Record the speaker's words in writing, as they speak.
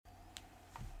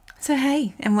So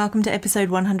hey, and welcome to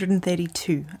episode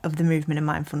 132 of the Movement and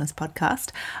Mindfulness podcast.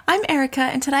 I'm Erica,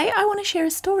 and today I want to share a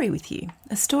story with you.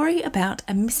 A story about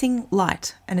a missing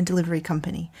light and a delivery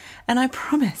company. And I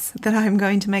promise that I'm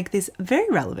going to make this very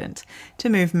relevant to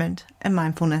movement and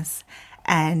mindfulness,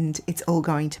 and it's all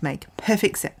going to make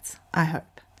perfect sense, I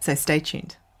hope. So stay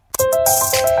tuned.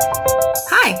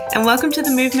 Hi, and welcome to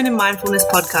the Movement and Mindfulness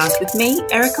podcast with me,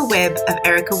 Erica Webb of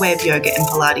Erica Webb Yoga and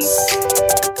Pilates.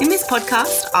 In this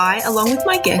podcast, I, along with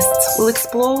my guests, will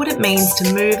explore what it means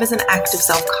to move as an act of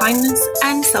self-kindness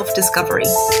and self-discovery.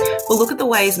 We'll look at the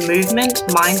ways movement,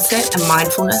 mindset, and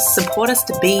mindfulness support us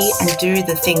to be and do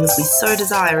the things we so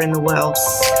desire in the world.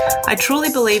 I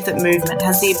truly believe that movement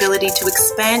has the ability to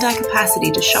expand our capacity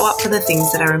to show up for the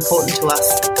things that are important to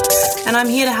us. And I'm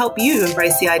here to help you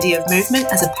embrace the idea of movement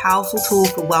as a powerful tool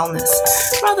for wellness,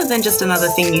 rather than just another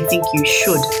thing you think you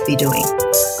should be doing.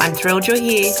 I'm thrilled you're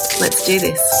here. Let's do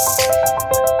this.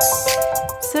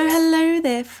 So hello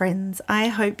there, friends. I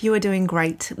hope you are doing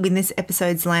great. When this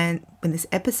episode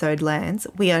lands,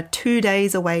 we are 2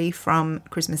 days away from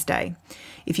Christmas Day.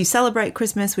 If you celebrate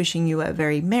Christmas, wishing you a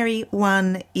very merry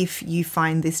one. If you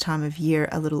find this time of year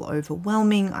a little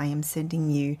overwhelming, I am sending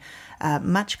you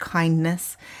much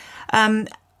kindness.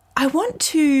 I want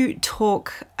to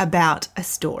talk about a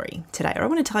story today, or I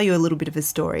want to tell you a little bit of a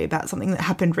story about something that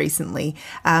happened recently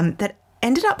that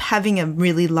ended up having a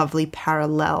really lovely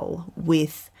parallel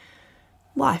with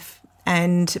life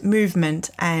and movement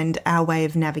and our way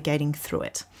of navigating through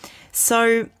it.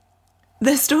 So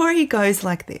the story goes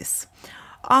like this.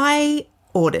 I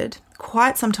ordered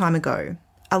quite some time ago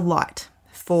a light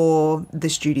for the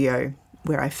studio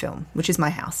where I film, which is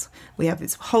my house. We have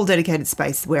this whole dedicated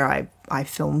space where I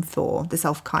film for the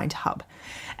Self-Kind Hub.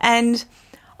 And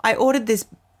I ordered this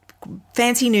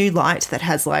fancy new light that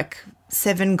has like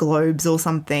 7 globes or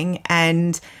something,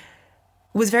 and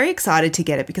was very excited to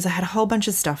get it because I had a whole bunch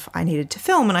of stuff I needed to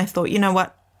film. And I thought, you know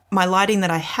what? My lighting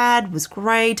that I had was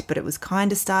great, but it was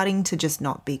kind of starting to just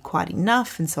not be quite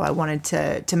enough. And so I wanted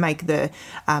to make the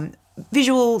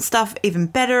visual stuff even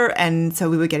better. And so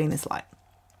we were getting this light.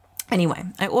 Anyway,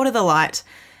 I order the light,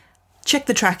 check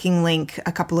the tracking link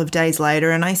a couple of days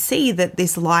later, and I see that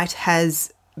this light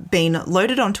has been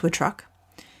loaded onto a truck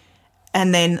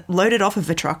and then loaded off of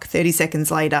a truck 30 seconds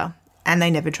later, and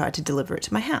they never tried to deliver it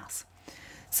to my house.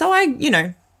 So I,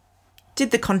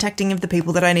 did the contacting of the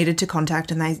people that I needed to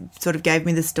contact, and they sort of gave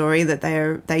me the story that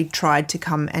they tried to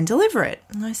come and deliver it.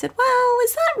 And I said, well,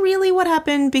 is that really what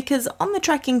happened? Because on the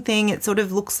tracking thing, it sort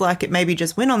of looks like it maybe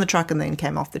just went on the truck and then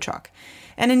came off the truck.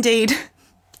 And indeed,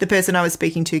 the person I was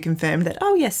speaking to confirmed that,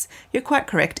 oh yes, you're quite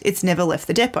correct, it's never left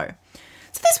the depot.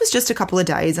 So this was just a couple of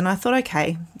days, and I thought,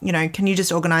 okay, can you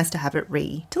just organise to have it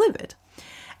re-delivered?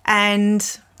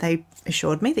 And they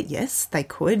assured me that yes, they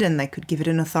could, and they could give it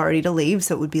an authority to leave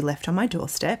so it would be left on my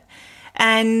doorstep.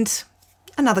 And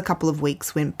another couple of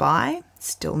weeks went by,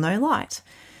 still no light.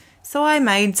 So I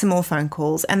made some more phone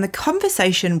calls, and the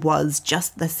conversation was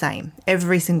just the same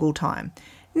every single time.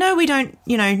 No, we don't,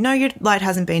 no, your light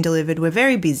hasn't been delivered. We're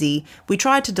very busy. We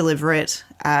tried to deliver it,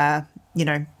 kind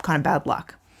of bad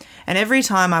luck. And every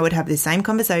time I would have this same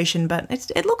conversation, but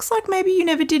it looks like maybe you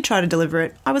never did try to deliver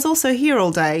it. I was also here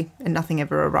all day and nothing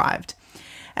ever arrived.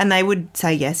 And they would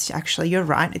say, yes, actually, you're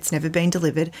right. It's never been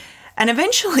delivered. And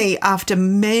eventually, after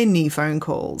many phone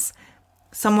calls,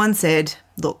 someone said,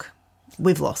 look,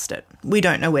 we've lost it. We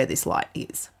don't know where this light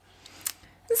is.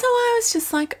 And so I was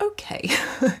just like, okay,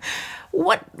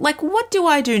 what do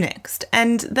I do next?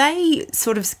 And they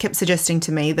sort of kept suggesting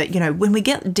to me that, when we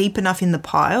get deep enough in the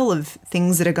pile of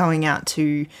things that are going out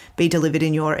to be delivered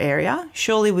in your area,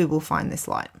 surely we will find this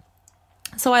light.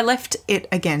 So I left it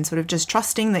again, sort of just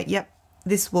trusting that, yep,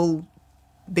 this will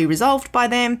be resolved by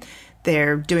them.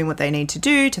 They're doing what they need to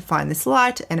do to find this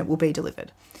light, and it will be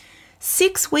delivered.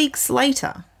 6 weeks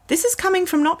later, this is coming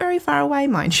from not very far away,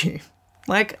 mind you.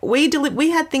 Like, we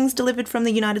had things delivered from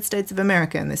the United States of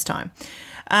America in this time.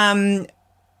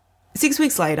 6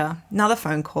 weeks later, another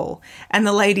phone call, and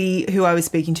the lady who I was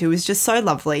speaking to was just so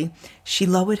lovely. She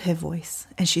lowered her voice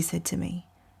and she said to me,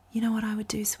 you know what I would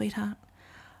do, sweetheart?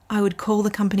 I would call the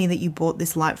company that you bought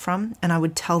this light from, and I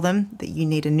would tell them that you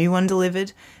need a new one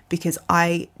delivered, because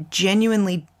I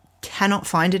genuinely cannot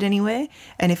find it anywhere.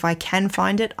 And if I can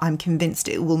find it, I'm convinced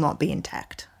it will not be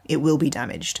intact. It will be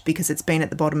damaged because it's been at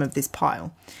the bottom of this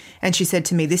pile. And she said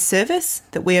to me, this service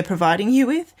that we are providing you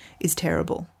with is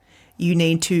terrible. You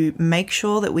need to make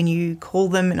sure that when you call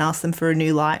them and ask them for a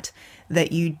new light,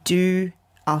 that you do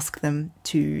ask them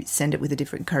to send it with a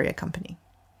different courier company.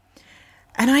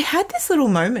 And I had this little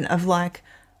moment of like,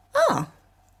 oh,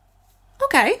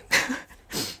 okay,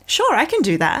 sure, I can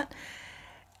do that.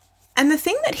 And the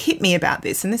thing that hit me about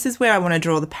this, and this is where I want to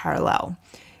draw the parallel,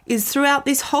 is throughout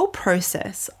this whole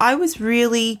process, I was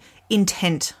really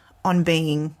intent on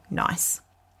being nice.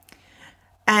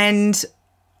 And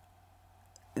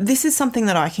this is something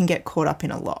that I can get caught up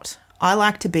in a lot. I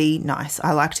like to be nice.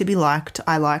 I like to be liked.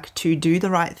 I like to do the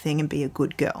right thing and be a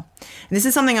good girl. And this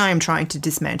is something I am trying to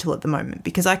dismantle at the moment,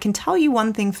 because I can tell you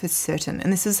one thing for certain,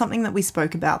 and this is something that we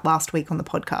spoke about last week on the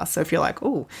podcast. So if you're like,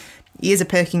 oh, ears are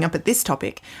perking up at this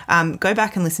topic, go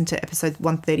back and listen to episode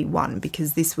 131,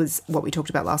 because this was what we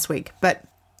talked about last week. But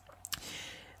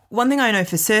one thing I know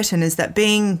for certain is that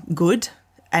being good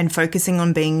and focusing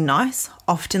on being nice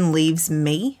often leaves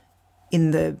me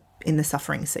in the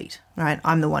suffering seat, right?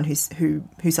 I'm the one who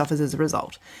suffers as a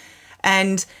result.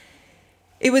 And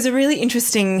it was a really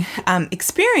interesting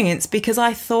experience, because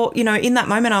I thought, in that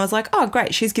moment I was like, oh,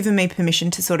 great, she's given me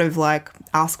permission to sort of like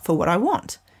ask for what I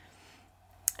want.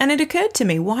 And it occurred to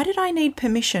me, why did I need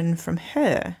permission from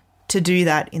her to do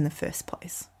that in the first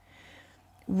place?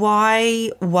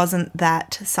 Why wasn't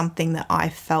that something that I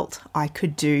felt I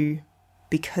could do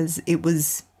because it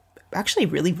was actually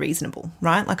really reasonable,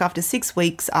 right? Like after 6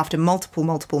 weeks, after multiple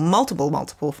phone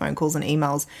calls and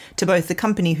emails to both the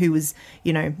company who was,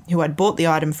 who I'd bought the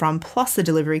item from, plus the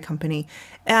delivery company,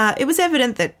 it was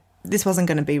evident that this wasn't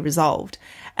going to be resolved.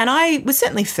 And I was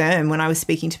certainly firm when I was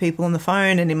speaking to people on the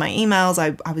phone and in my emails.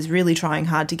 I was really trying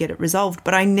hard to get it resolved,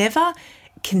 but I never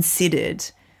considered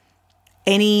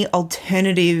any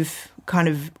alternative kind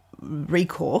of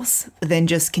recourse than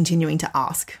just continuing to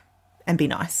ask and be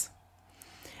nice.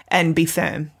 And be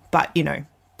firm, but,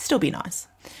 still be nice.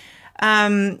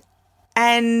 And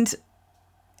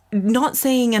not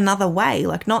seeing another way,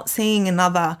 like not seeing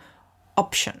another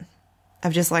option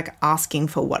of just like asking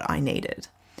for what I needed.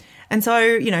 And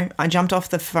so, I jumped off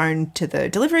the phone to the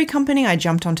delivery company. I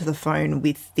jumped onto the phone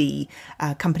with the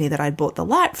company that I'd bought the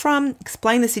light from,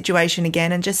 explained the situation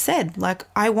again, and just said, like,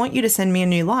 I want you to send me a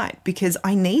new light because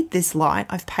I need this light.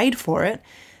 I've paid for it.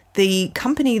 The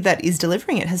company that is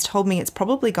delivering it has told me it's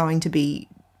probably going to be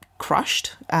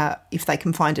crushed if they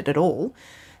can find it at all.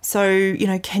 So,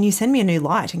 can you send me a new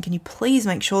light, and can you please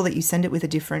make sure that you send it with a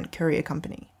different courier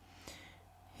company?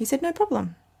 He said, no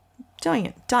problem. Doing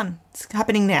it. Done. It's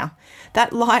happening now.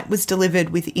 That light was delivered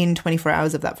within 24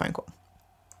 hours of that phone call.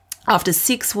 After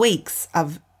 6 weeks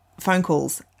of phone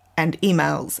calls and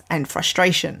emails and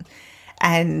frustration,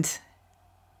 and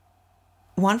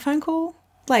one phone call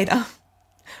later,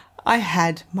 I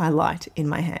had my light in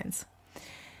my hands.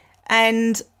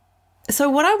 And so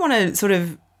what I want to sort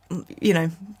of,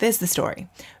 there's the story.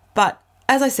 But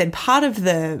as I said, part of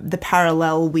the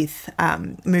parallel with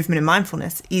movement and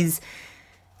mindfulness is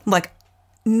like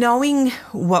knowing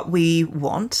what we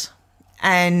want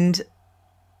and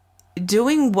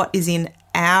doing what is in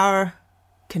our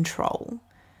control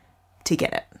to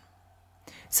get it.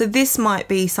 So this might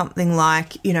be something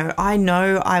like, I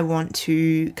know I want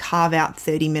to carve out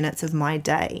 30 minutes of my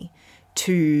day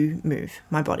to move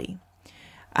my body.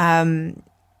 And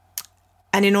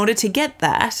in order to get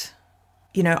that,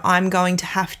 I'm going to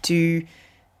have to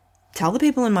tell the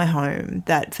people in my home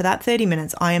that for that 30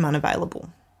 minutes, I am unavailable.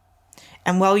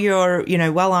 And while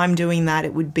while I'm doing that,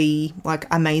 it would be like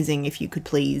amazing if you could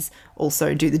please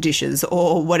also do the dishes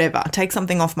or whatever, take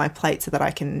something off my plate so that I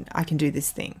can do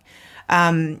this thing.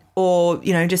 Or,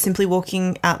 just simply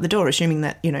walking out the door, assuming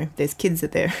that, there's kids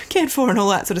that they're cared for and all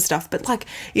that sort of stuff. But like,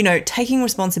 taking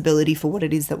responsibility for what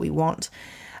it is that we want.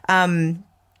 And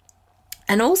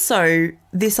also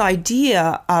this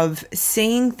idea of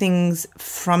seeing things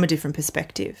from a different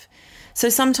perspective. So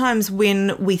sometimes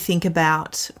when we think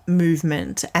about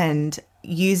movement and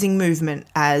using movement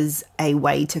as a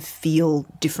way to feel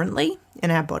differently in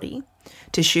our body,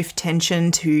 to shift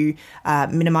tension, to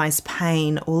minimize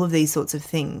pain, all of these sorts of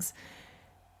things.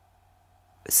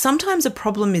 Sometimes a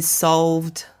problem is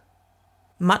solved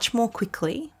much more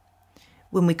quickly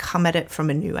when we come at it from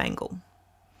a new angle.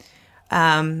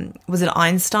 Was it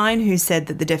Einstein who said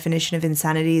that the definition of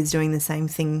insanity is doing the same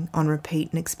thing on repeat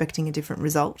and expecting a different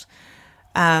result?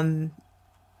 I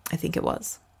think it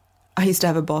was. I used to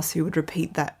have a boss who would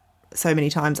repeat that so many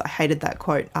times. I hated that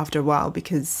quote after a while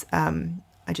because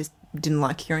I just didn't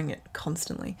like hearing it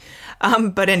constantly.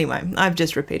 But anyway, I've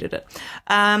just repeated it.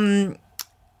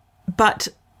 But,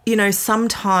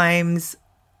 sometimes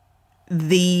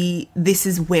this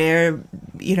is where,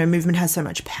 movement has so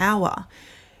much power.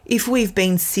 If we've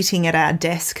been sitting at our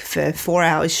desk for 4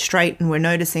 hours straight and we're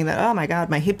noticing that, oh my God,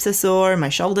 my hips are sore, my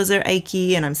shoulders are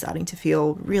achy, and I'm starting to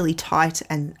feel really tight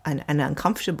and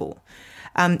uncomfortable,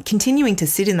 continuing to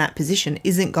sit in that position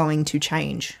isn't going to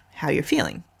change how you're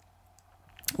feeling.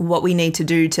 What we need to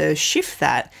do to shift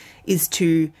that is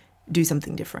to do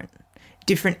something different.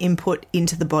 Different input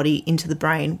into the body, into the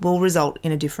brain, will result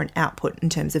in a different output in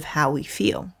terms of how we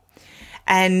feel.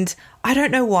 And I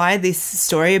don't know why this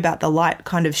story about the light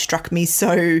kind of struck me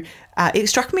it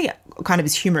struck me kind of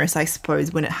as humorous, I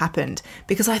suppose, when it happened,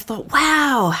 because I thought,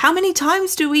 wow, how many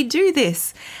times do we do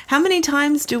this? How many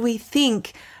times do we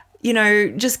think,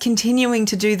 just continuing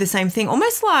to do the same thing,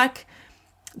 almost like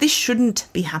this shouldn't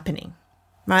be happening,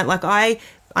 right? Like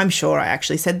I'm sure I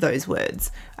actually said those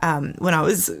words when I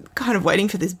was kind of waiting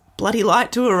for this bloody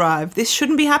light to arrive. This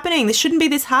shouldn't be happening. This shouldn't be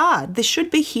this hard. This should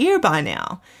be here by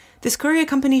now. This courier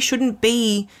company shouldn't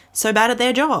be so bad at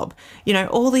their job.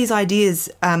 All these ideas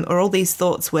or all these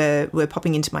thoughts were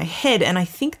popping into my head. And I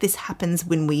think this happens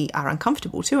when we are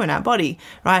uncomfortable too in our body,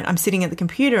 right? I'm sitting at the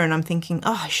computer and I'm thinking,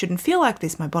 I shouldn't feel like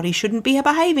this. My body shouldn't be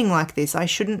behaving like this. I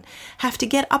shouldn't have to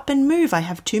get up and move. I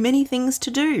have too many things to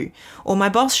do. Or my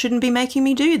boss shouldn't be making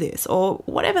me do this, or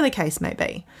whatever the case may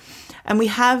be. And we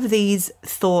have these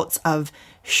thoughts of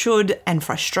should and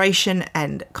frustration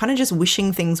and kind of just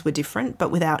wishing things were different,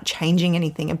 but without changing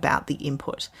anything about the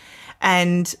input.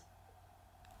 And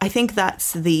I think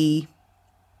that's the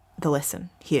lesson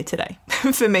here today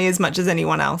for me as much as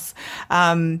anyone else.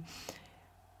 When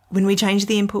we change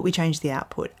the input, we change the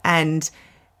output. And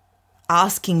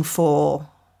asking for,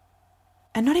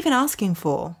 and not even asking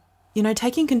for,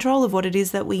 taking control of what it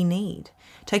is that we need,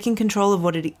 taking control of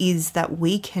what it is that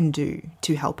we can do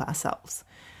to help ourselves.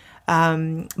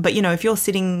 But, if you're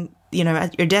sitting,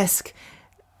 at your desk,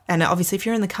 and obviously if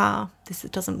you're in the car, this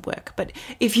doesn't work. But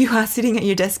if you are sitting at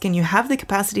your desk and you have the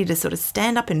capacity to sort of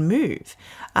stand up and move,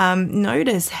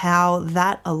 notice how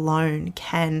that alone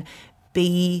can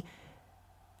be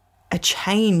a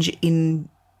change in,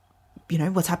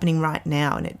 what's happening right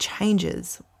now, and it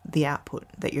changes the output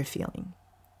that you're feeling.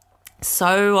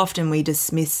 So often we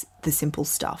dismiss the simple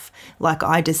stuff. Like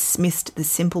I dismissed the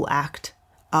simple act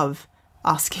of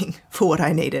asking for what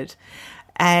I needed.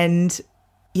 And,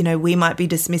 we might be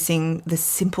dismissing the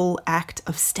simple act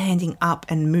of standing up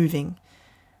and moving.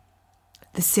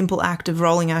 The simple act of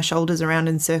rolling our shoulders around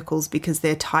in circles because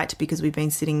they're tight because we've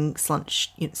been sitting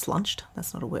slunched,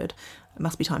 that's not a word, it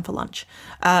must be time for lunch,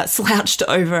 slouched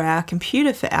over our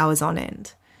computer for hours on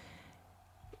end.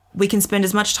 We can spend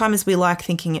as much time as we like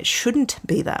thinking it shouldn't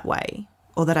be that way,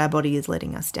 or that our body is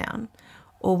letting us down.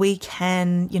 Or we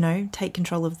can, take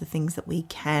control of the things that we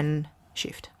can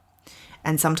shift.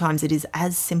 And sometimes it is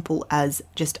as simple as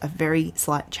just a very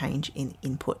slight change in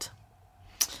input.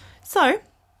 So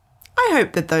I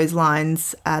hope that those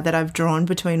lines that I've drawn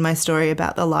between my story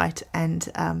about the light and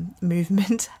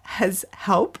movement has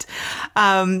helped.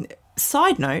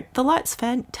 Side note, the light's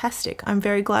fantastic. I'm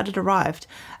very glad it arrived.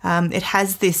 It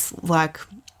has this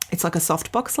it's like a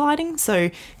softbox lighting. So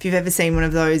if you've ever seen one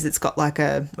of those, it's got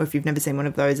or if you've never seen one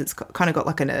of those, it's kind of got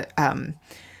like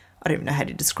I don't even know how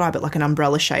to describe it, like an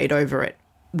umbrella shade over it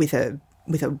with a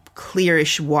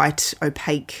clearish white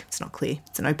opaque, it's not clear,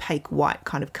 it's an opaque white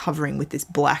kind of covering with this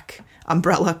black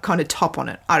umbrella kind of top on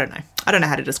it. I don't know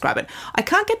how to describe it. I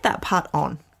can't get that part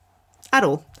on at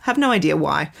all. Have no idea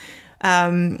why.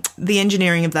 The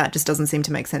engineering of that just doesn't seem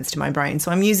to make sense to my brain.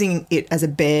 So I'm using it as a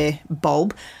bare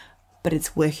bulb, but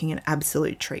it's working an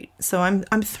absolute treat. So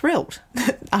I'm thrilled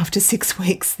that after 6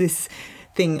 weeks this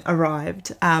thing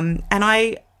arrived. And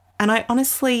I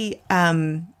honestly,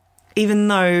 even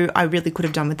though I really could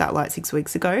have done with that light 6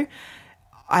 weeks ago,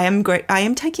 I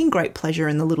am taking great pleasure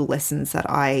in the little lessons that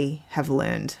I have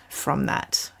learned from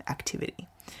that activity.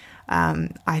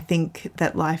 I think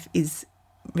that life is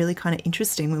really kind of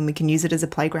interesting when we can use it as a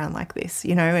playground like this,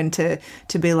 and to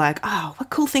be like, oh, what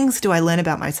cool things do I learn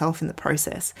about myself in the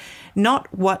process? Not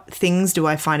what things do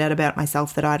I find out about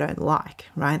myself that I don't like,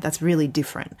 right? That's really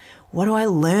different. What do I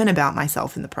learn about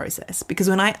myself in the process? Because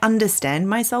when I understand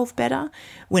myself better,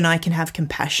 when I can have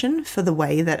compassion for the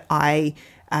way that I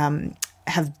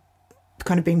have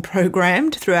kind of been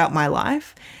programmed throughout my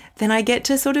life, then I get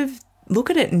to sort of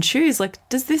look at it and choose,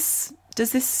 does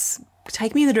this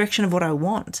take me in the direction of what I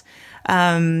want?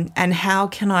 And how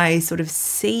can I sort of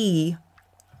see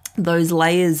those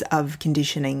layers of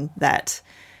conditioning that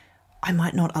I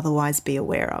might not otherwise be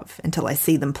aware of until I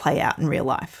see them play out in real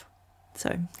life? So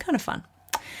kind of fun.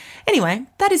 Anyway,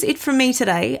 that is it from me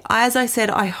today. As I said,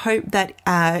 I hope that,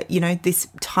 this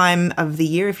time of the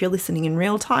year, if you're listening in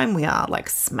real time, we are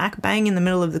smack bang in the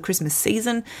middle of the Christmas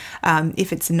season.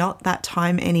 If it's not that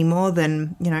time anymore,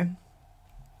 then,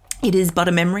 it is but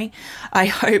a memory. I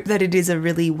hope that it is a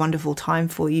really wonderful time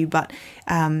for you, but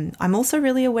I'm also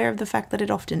really aware of the fact that it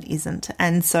often isn't.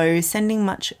 And so sending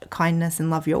much kindness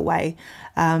and love your way.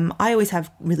 I always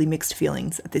have really mixed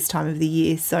feelings at this time of the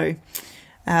year. So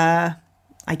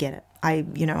I get it. I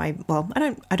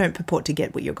don't purport to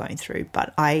get what you're going through,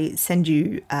 but I send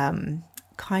you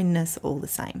kindness all the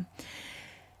same.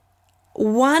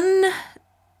 One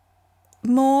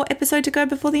more episode to go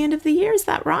before the end of the year, is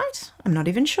that right? I'm not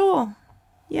even sure.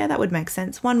 Yeah, that would make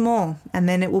sense. One more, and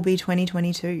then it will be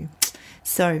 2022.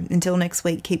 So until next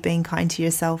week, keep being kind to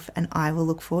yourself, and I will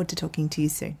look forward to talking to you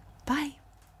soon. Bye.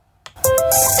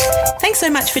 Thanks so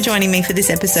much for joining me for this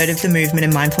episode of the Movement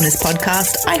and Mindfulness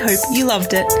podcast. I hope you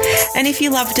loved it. And if you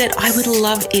loved it, I would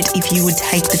love it if you would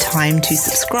take the time to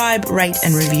subscribe, rate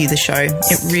and review the show.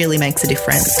 It really makes a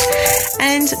difference.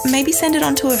 And maybe send it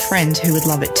on to a friend who would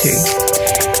love it too.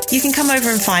 You can come over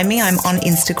and find me. I'm on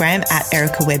Instagram at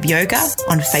Erica Webb Yoga,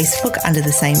 on Facebook under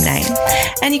the same name.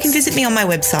 And you can visit me on my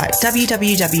website,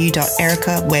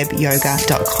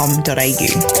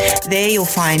 www.ericawebyoga.com.au. There you'll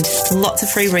find lots of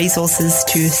free resources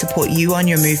to support you on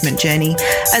your movement journey,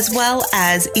 as well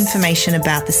as information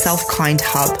about the Self-Kind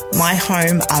Hub, my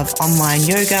home of online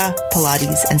yoga,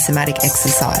 Pilates and somatic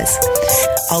exercise.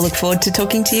 I'll look forward to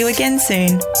talking to you again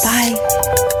soon. Bye.